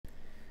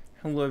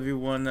Hello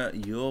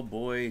everyone, your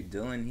boy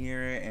Dylan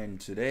here, and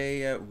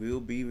today we'll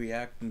be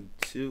reacting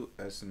to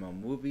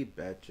SML movie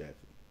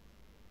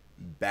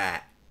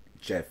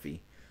BatJeffy.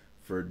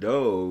 For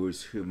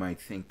those who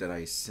might think that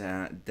it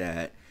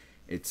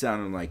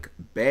sounded like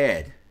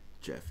Bad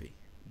Jeffy,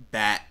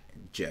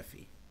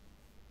 BatJeffy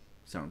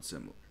sounds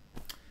similar.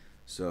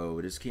 So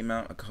this came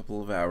out a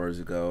couple of hours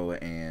ago,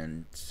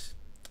 and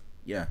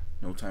yeah,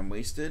 no time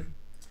wasted.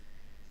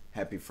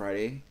 Happy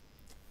Friday,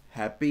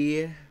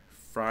 happy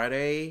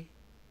Friday.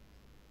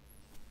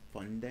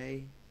 Fun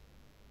day?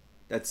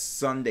 That's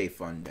Sunday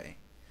fun day.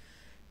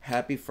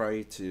 Happy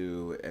Friday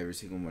to every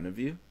single one of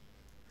you.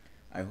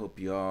 I hope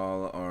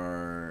y'all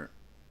are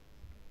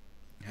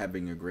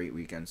having a great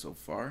weekend so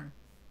far.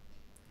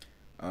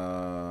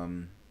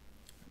 Without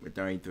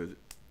any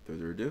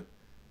further ado,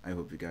 I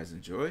hope you guys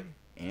enjoy,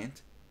 and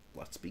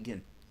let's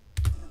begin.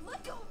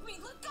 Let go of me!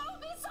 Let go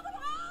of me! Someone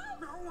help!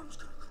 No one's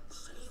gonna come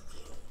save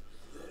you.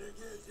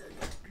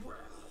 Well,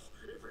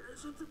 if it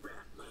isn't the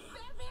Batman.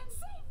 Batman,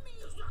 save me!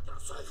 He's not gonna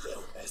save you.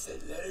 I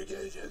said let her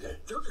go, Joker.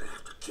 You're gonna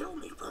have to kill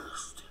me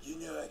first. You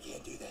know I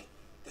can't do that.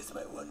 That's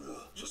my one rule.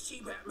 You see,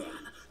 Batman,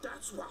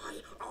 that's why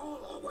I'll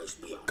always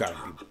be on Gotta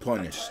top. be I'm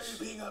punished. tired of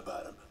being on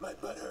bottom. My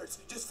butt hurts.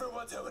 Just for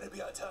once I want to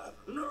be on top.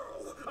 No,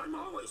 I'm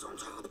always on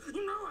top.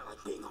 You know I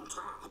like being on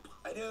top.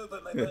 I know,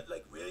 but my butt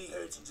really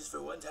hurts, and just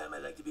for one time I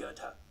like to be on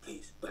top.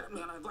 Please.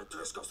 Batman, I'd like to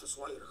discuss this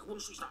later when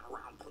she's not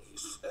around,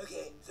 please.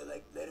 Okay, so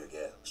let her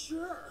go.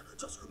 Sure,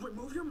 just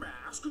remove your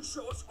mask and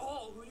show us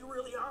all who you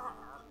really are.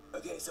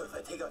 Okay, so if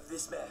I take off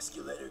this mask,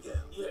 you let her go.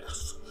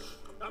 Yes,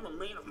 I'm a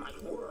man of my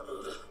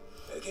word.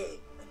 Okay,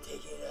 I'm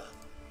taking it off.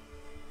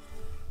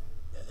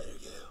 Now let her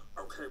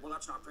go. Okay, well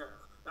that's not fair.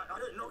 I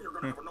didn't know you were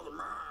gonna have another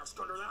mask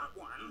under that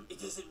one.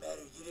 It doesn't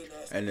matter. You didn't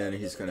ask. And me. then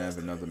he's gonna have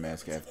another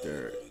mask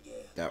after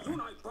that You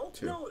and one I both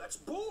too. know that's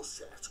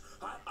bullshit.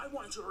 I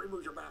wanted you to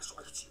remove your mask so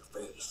I could see your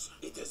face.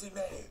 It doesn't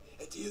matter.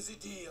 A deal's a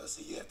deal,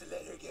 so you have to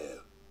let her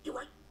go. You're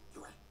right.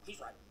 You're right. He's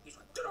right. He's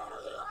right. Get out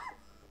of here.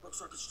 Looks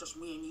like it's just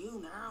me and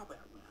you now,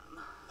 Batman.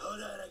 Hold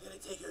on, I gotta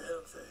take her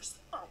home first.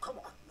 Oh, come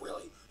on,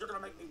 Willie. You're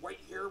gonna make me wait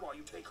here while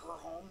you take her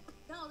home?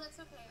 No, that's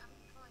okay. I'm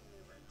calling an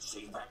Uber.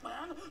 See,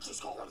 Batman? She's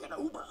calling an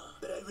Uber.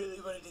 But I really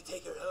wanted to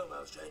take her home.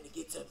 I was trying to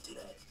get some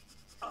tonight.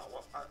 Oh,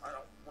 well, I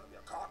don't want to be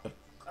a cop.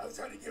 I was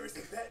trying to give her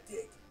some fat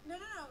dick. No.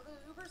 The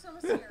Uber's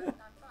almost here.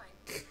 I'm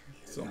fine.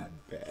 So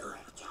bad. You're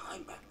out of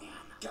time,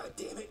 Batman. God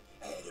damn it,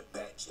 I had a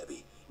bat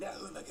chubby. Now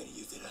who am I gonna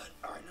use it on?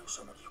 I know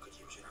somebody you could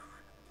use it on.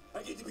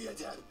 I get to be on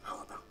top.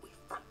 How about we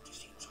fight to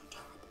see who's on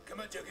top? Come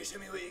on, Joker, show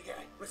me what you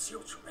got. Let's see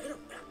what you made of,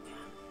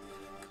 Batman.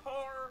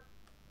 Car.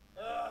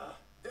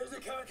 There's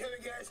a car coming,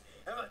 guys.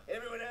 Come on,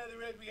 everyone out of the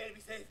road. We gotta be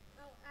safe.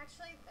 No,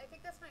 actually, I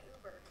think that's my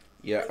Uber.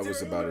 Yeah, I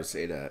was about to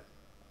say that.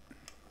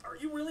 Are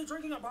you really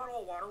drinking a bottle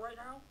of water right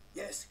now?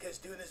 Yes, because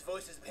doing this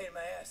voice is a pain in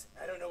my ass.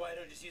 I don't know why I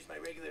don't just use my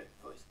regular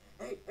voice.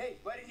 Hey,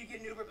 why did you get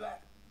an Uber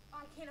Black?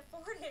 I can't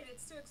afford it.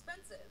 It's too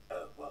expensive.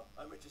 Oh, well,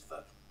 I'm rich as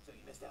fuck, so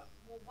you missed out.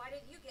 Well, why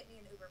didn't you get me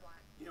an Uber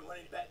Black? You don't want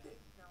any bat dick.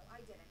 No,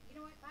 I didn't. You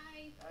know what?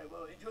 Bye. All right,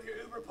 well, enjoy your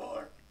Uber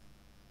poor.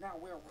 Now,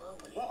 where were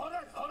we? Well,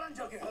 hold on,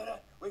 Joker, hold on.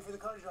 Wait for the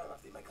car to drive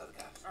off. They might call the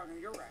cops. Oh, no,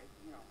 you're right.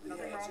 You know,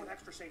 nothing wrong with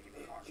extra safety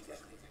precautions.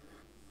 Exactly.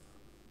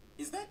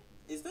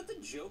 Is that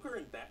the Joker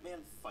and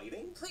Batman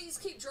fighting? Please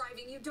keep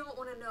driving. You don't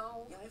want to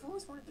know. Yeah, I've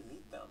always wanted to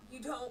meet them. You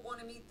don't want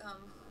to meet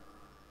them.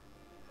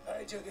 All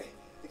right, Joker,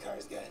 the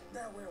car's gone.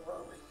 Now, where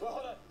were we? Well,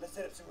 hold on. Let's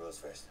set up some rules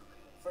first.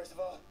 First of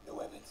all, no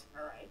weapons.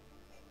 All right.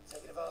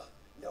 Second of all,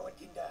 no one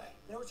can die.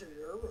 Those are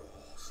your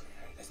rules.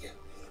 All right, let's go.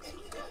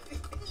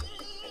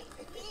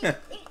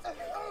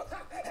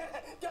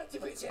 Got you,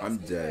 bitch ass. I'm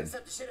dead. I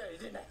slapped the shit out of you,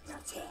 didn't I?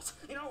 That's it.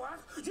 You know what?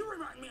 You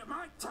remind me of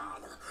my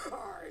father.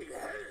 I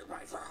hated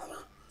my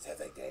father. Sounds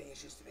like daddy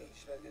issues to me. You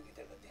should probably go get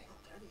that looked at.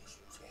 Daddy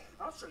issues.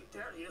 I'll show you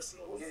daddy issues.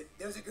 Yeah,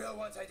 there was a girl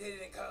once I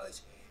dated in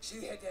college.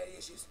 She had daddy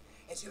issues,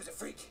 and she was a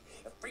freak.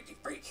 A freaky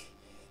freak.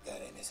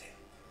 God, I miss her.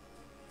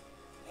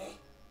 Hey,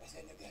 I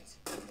said no guns.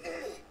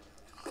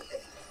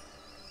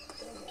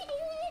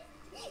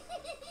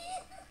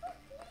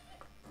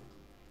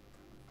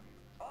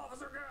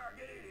 Officer Guy,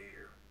 get in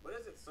here. What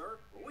is it, sir?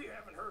 Well, we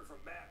haven't heard from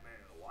Batman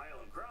in a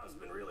while, and crime's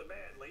been really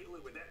bad lately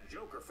with that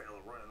Joker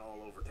fella running all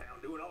over town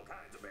doing all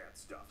kinds of bad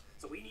stuff.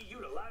 So we need you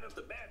to light up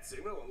the bat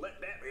signal and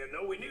let Batman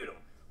know we need him.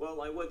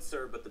 Well, I would,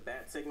 sir, but the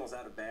bat signal's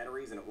out of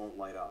batteries and it won't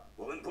light up.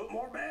 Well, then put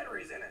more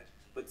batteries in it.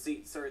 But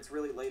see, sir, it's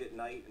really late at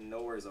night and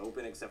nowhere's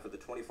open except for the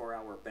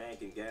 24-hour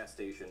bank and gas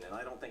station, and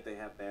I don't think they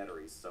have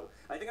batteries. So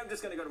I think I'm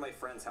just gonna go to my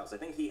friend's house. I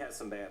think he has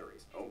some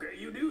batteries. Okay,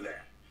 you do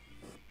that.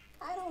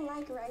 I don't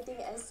like writing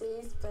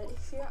essays, but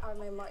here are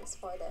my marks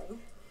for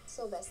them.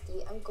 So,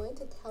 bestie, I'm going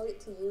to tell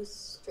it to you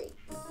straight.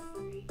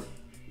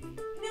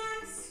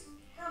 Next!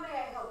 How may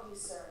I help you,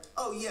 sir?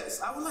 Oh,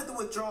 yes. I would like to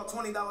withdraw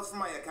 $20 from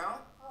my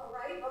account. All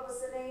right, what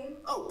was the name?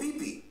 Oh,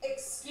 Pee-Pee.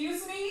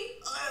 Excuse me?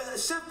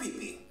 Chef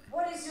Pee-Pee.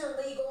 What is your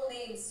legal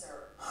name,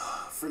 sir?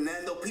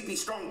 Fernando Pee-Pee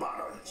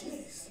Strongbottom.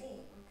 Jeez. Name.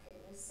 Okay,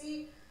 let's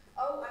see.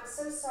 Oh, I'm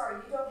so sorry.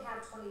 You don't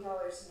have $20 in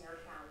your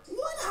account.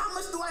 What? How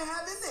much do I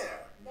have in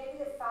there?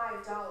 Negative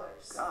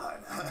 $5. God,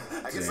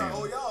 I guess I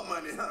owe y'all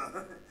money,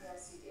 huh?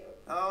 Yes, you do.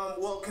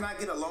 Well, can I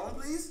get a loan,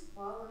 please?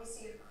 Well, let me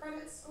see your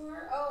credit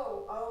score.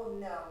 Oh,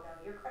 no.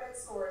 Your credit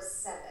score is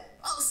 7.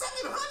 Oh,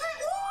 700?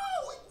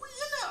 Whoa!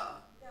 You know.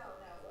 No,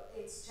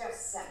 it's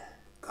just 7.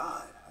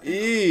 God.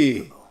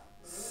 Eee.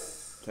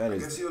 That I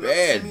guess is you'll never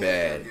see bad, me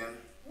bad. again.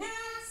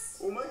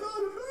 Next! Oh my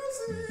God,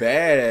 embarrassing.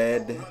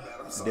 Bad. Oh, my bad.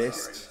 I'm sorry.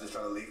 This Just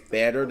trying to leave.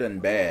 badder than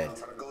bad. I'm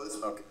trying to go this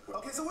way.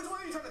 Okay, so which way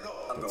are you trying to go?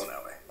 I'm going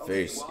that way.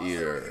 Face well,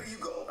 eater. here you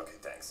go. Okay,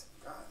 thanks.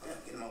 God damn,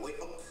 get in my way.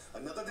 Oh,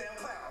 another damn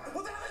clown.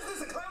 What the hell is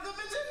this, a clown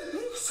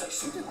convention? Say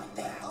something like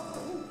that.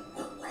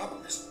 We're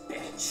robbing this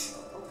bitch.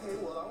 Okay,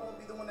 well, I won't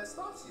be the one that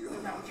stops you.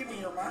 Now give me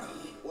your money.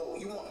 Well,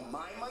 you want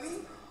my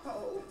money?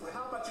 Oh,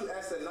 how about you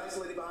ask that nice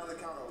lady behind the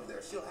counter over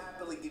there? She'll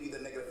happily give you the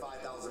negative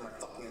 $5 in my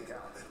fucking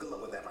account. Good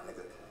luck with that, my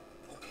nigga.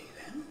 Okay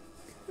then.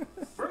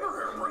 Bring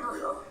her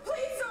here.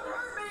 Please don't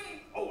hurt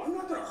me! Oh, I'm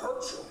not gonna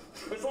hurt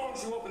you. As long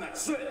as you open that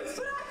safe.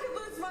 But I could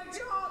lose my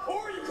job!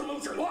 Or you can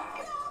lose your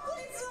life. No,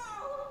 please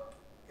no!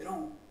 You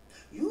know,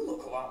 you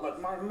look a lot like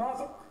my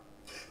mother.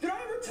 Did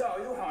I ever tell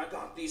you how I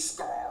got these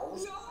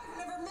scars? No,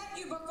 I've never met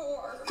you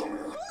before! Come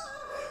here.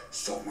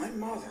 So my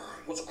mother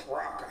was a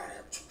crack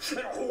addict and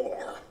a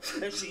whore,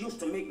 and she used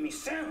to make me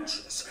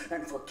sandwiches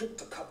and forget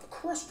to cut the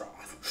crust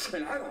off.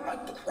 And I don't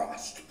like the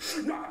crust,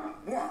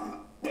 not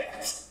one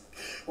bit.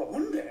 Well,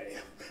 one day,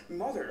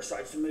 Mother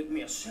decides to make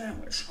me a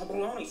sandwich, a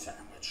bologna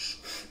sandwich,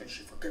 and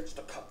she forgets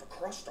to cut the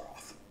crust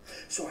off.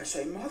 So I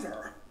say,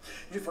 Mother,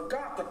 you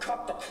forgot to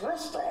cut the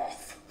crust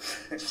off.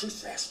 And she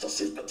says,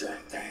 just eat the damn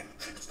thing.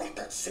 It's not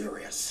that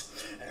serious.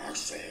 And I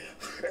say,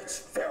 it's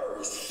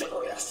very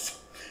serious.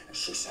 And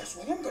she says,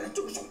 well, I'm going to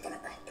do something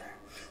about that.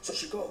 So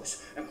she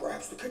goes and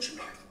grabs the kitchen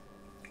knife,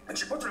 and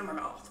she puts it in my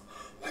mouth,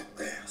 like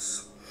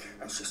this.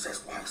 And she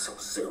says, why so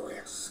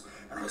serious?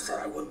 And I said,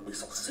 I wouldn't be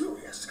so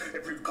serious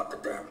if you'd cut the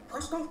damn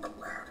crust off the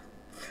bread.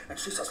 And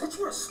she says, let's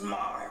put a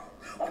smile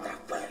on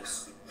that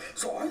face.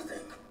 So I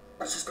think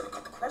that she's going to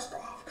cut the crust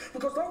off,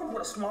 because that would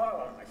put a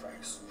smile on my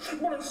face.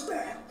 But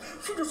instead,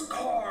 she just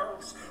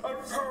carves a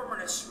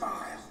permanent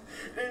smile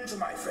into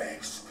my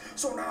face.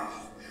 So now,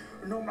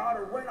 no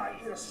matter when I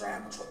eat a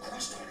sandwich with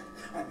crust on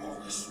it, I'm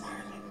always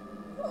smiling.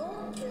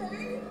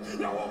 Okay.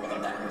 Now open the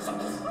damn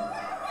safe.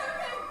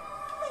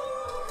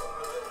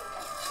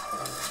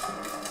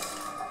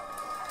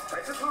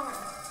 Take your time.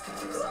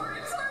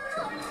 Sorry.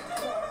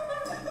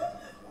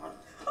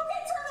 Okay,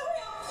 turn the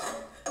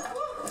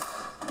wheel!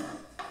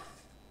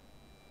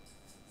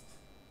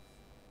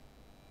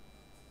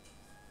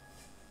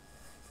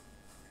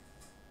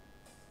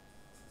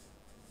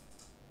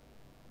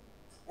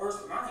 Where's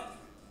the money?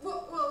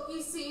 Well,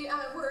 you see,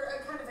 we're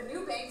kind of a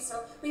new bank,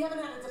 so we haven't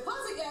had a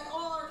deposit yet.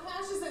 All our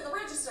cash is in the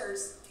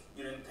registers.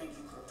 You didn't think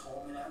you could have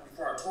told me that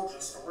before I told you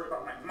a story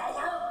about my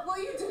mother? Well,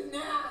 you didn't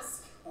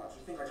ask. What, do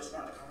you think I just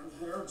wanted to come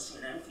in here and see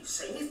an empty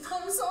safe?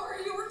 I'm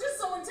sorry, you were just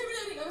so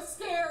intimidating. I was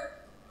scared.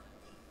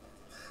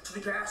 To the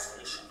gas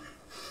station.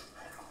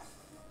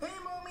 Hey,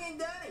 Mommy and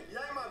Daddy, you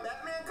like my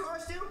Batman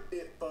costume?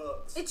 It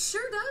bugs. It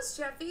sure does,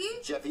 Jeffy.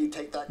 Jeffy, you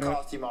take that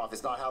costume off.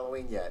 It's not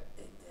Halloween yet.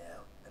 And now,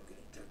 I'm gonna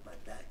jerk my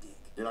bat dick.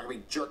 You're not gonna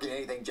be jerking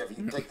anything, Jeffy.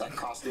 You take that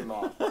costume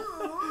off.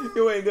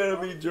 You ain't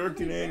gonna be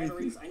jerking anything.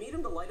 Batteries. I need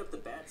him to light up the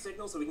bat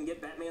signal so we can get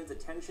Batman's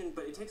attention,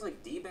 but it takes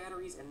like D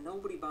batteries, and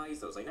nobody buys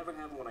those. I never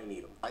have them when I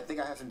need them. I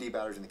think I have some D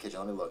batteries in the kitchen.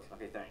 Let me look.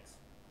 Okay, thanks.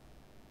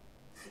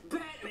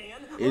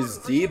 Batman! Is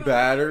Look, D forget about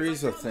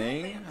batteries it. a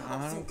thing? Batman. I Oh,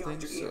 don't thank God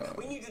think you're here. so.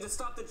 We need you to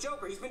stop the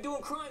Joker. He's been doing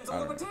crimes all I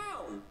over don't know.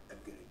 town. I'm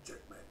gonna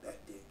jerk my bat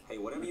dick. Hey,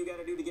 whatever you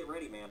gotta do to get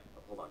ready, man.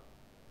 Oh, hold on.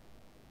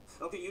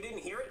 Okay, you didn't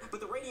hear it, but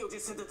the radio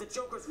just said that the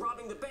Joker's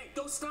robbing the bank.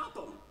 Go stop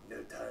him! No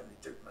time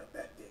to jerk my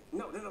bat dick.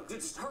 No,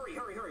 just hurry.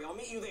 I'll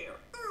meet you there.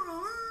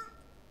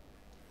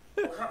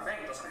 Well, that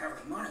bank doesn't have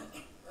any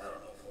money. I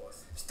don't know,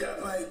 boss.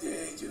 Stop right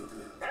there, Joker.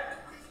 Batman,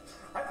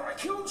 I thought I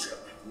killed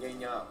you.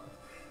 Yeah.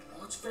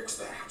 Let's fix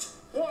that.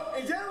 What?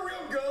 Is that a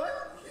real gun?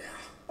 Yeah.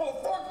 Oh,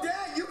 fuck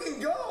that! You can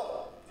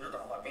go! You're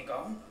gonna let me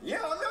go?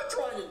 Yeah, I'm not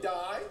trying to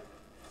die.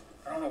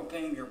 I don't know what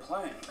game you're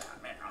playing,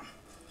 Batman.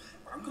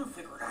 But I'm gonna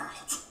figure it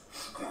out.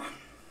 Come on.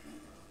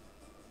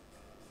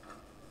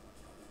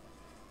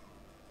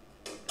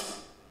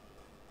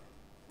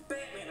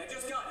 Batman, I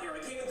just got here. I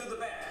came in through the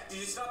back. Did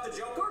you stop the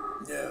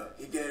Joker? No,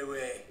 he got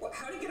away. What?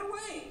 How'd he get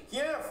away? He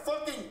had a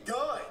fucking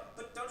gun.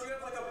 But don't you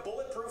have like a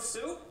bulletproof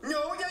suit?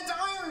 No, that's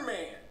Iron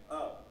Man.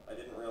 Oh, I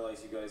didn't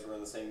realize you guys were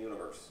in the same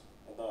universe.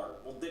 Well, darn.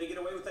 Well, did he get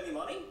away with any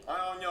money? I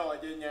don't know. I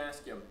didn't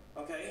ask him.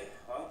 Okay,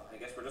 well, I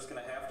guess we're just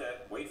gonna have to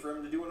wait for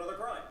him to do another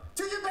crime.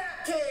 To your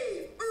bat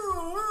cave.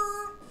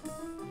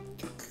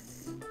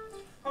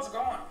 How's it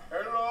going?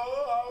 Hello,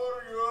 how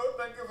are you?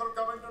 Thank you for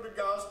coming to the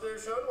gas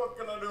station. What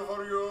can I do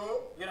for you?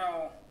 You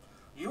know,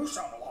 you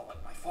sound a lot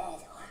like my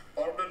father.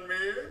 Pardon me?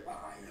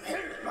 I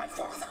hated my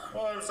father.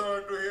 Oh, I'm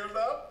sorry to hear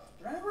that.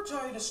 Did I ever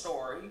tell you the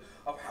story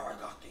of how I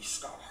got these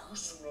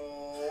scars?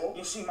 No.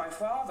 You see, my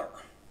father,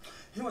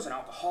 he was an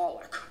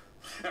alcoholic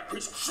and a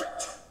piece of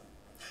shit.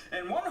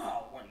 And one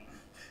Halloween,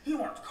 he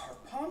wanted to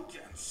carve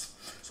pumpkins.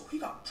 So he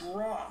got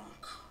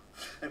drunk.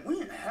 And we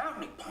didn't have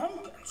any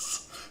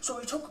pumpkins. So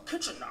he took a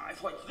kitchen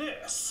knife like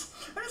this,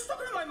 and he stuck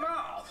it in my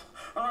mouth.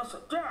 And I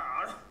said,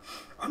 Dad,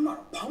 I'm not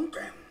a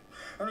pumpkin.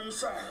 And he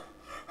said,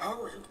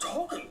 how are you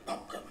talking,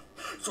 pumpkin?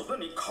 So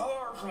then he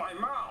carved my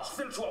mouth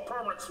into a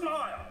permanent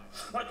smile,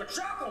 like a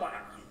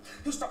jack-o'-lantern.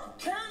 He stuck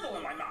a candle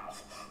in my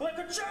mouth, like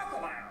a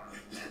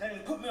jack-o'-lantern. And he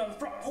put me on the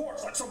front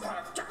porch like some kind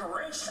of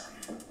decoration.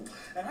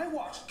 And I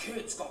watched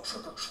kids go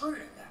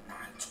trick-or-treating that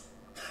night.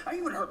 I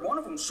even heard one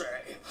of them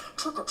say,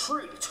 trick or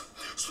treat,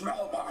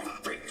 smell my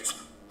feet.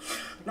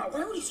 Now,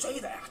 why would he say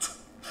that?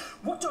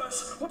 What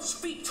does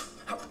feet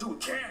have to do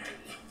with candy?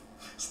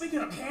 Speaking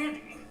of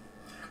candy,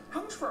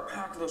 how much for a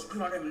pack of those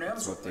peanut M&Ms?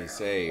 That's what they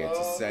say. It's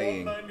a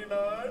saying. $1.99.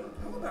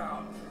 How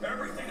about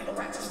everything in the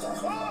register? Oh,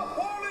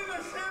 holy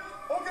the shit!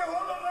 Okay,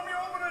 hold on, let me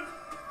open it.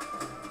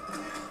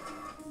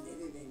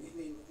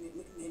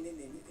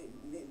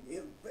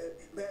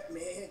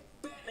 Batman.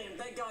 Batman,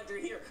 thank God you're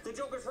here. The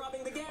Joker's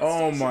robbing the gas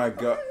Oh station. my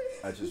God!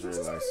 I just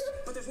realized.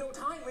 But there's no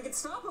time. We can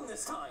stop him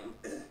this time.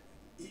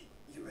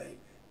 You're right.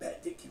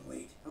 Bat Dick can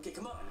wait. Okay,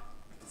 come on.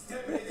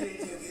 Step right there,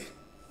 Joker.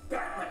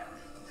 Batman,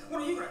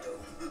 what are you gonna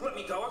do? Let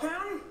me go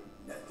again?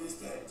 Not this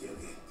time,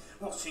 Joker.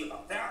 We'll see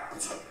about that.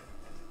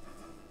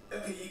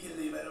 Okay, you can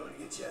leave. I don't want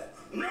to get shot.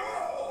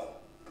 No!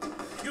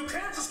 You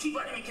can't just keep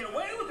letting me get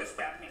away with this,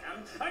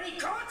 Batman. I need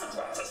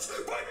consequences.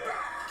 Fight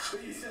back!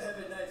 But you still have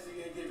a knife, so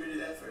you gotta get rid of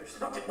that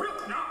first. Okay,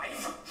 real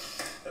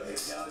knife. Okay,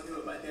 now I'll do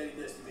what my daddy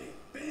does to me.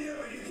 Video,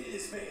 you hit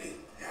this man.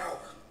 Now,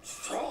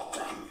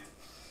 talking.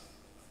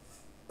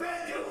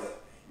 Bad Joker.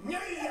 No,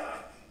 you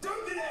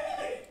don't do that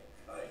again.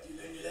 All right, you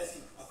learned your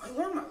lesson. Oh, I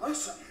learned my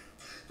lesson.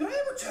 Did I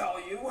ever tell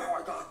you how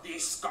I got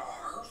these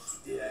scars?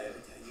 Did I ever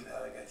tell you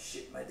how I got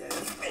shit in my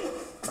dad's?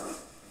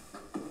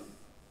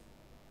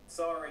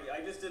 Sorry,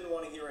 I just didn't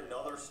want to hear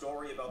another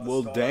story about the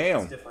Well, scars.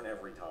 damn. It's different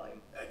every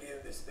time. I gave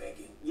him a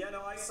spanking. Yeah,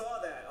 no, I saw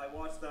that. I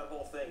watched that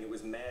whole thing. It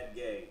was mad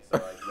gay. So I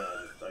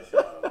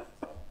shot him.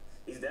 So.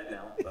 He's dead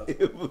now. That's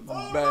It was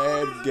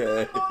bad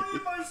gay.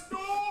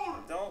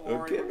 Don't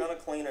worry, we're gonna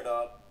clean it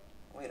up.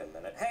 Wait a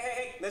minute.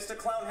 Hey, Mr.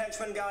 Clown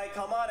Henchman guy,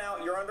 come on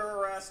out. You're under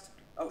arrest.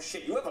 Oh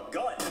shit, you have a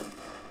gun.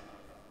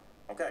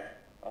 Okay,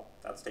 well,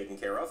 that's taken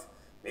care of.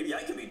 Maybe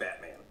I can be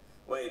Batman.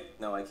 Wait,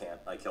 no, I can't.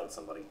 I killed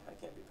somebody. I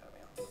can't be Batman.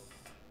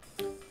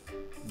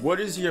 What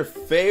is your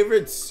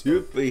favorite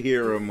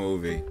superhero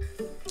movie?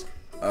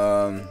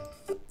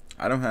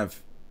 I don't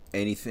have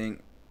any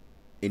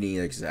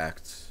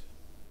exact,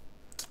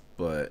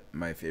 but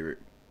my favorite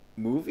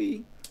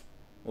movie,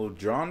 well,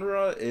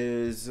 genre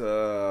is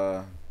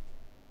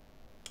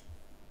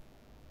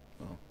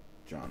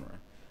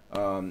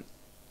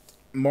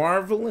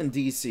Marvel and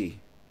DC.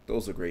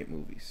 Those are great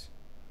movies.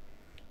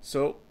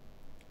 So,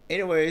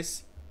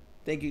 anyways,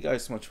 thank you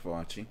guys so much for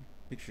watching.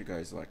 Make sure you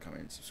guys like,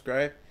 comment, and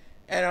subscribe.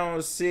 And I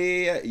will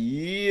see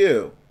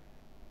you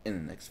in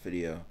the next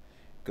video.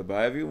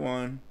 Goodbye,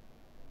 everyone.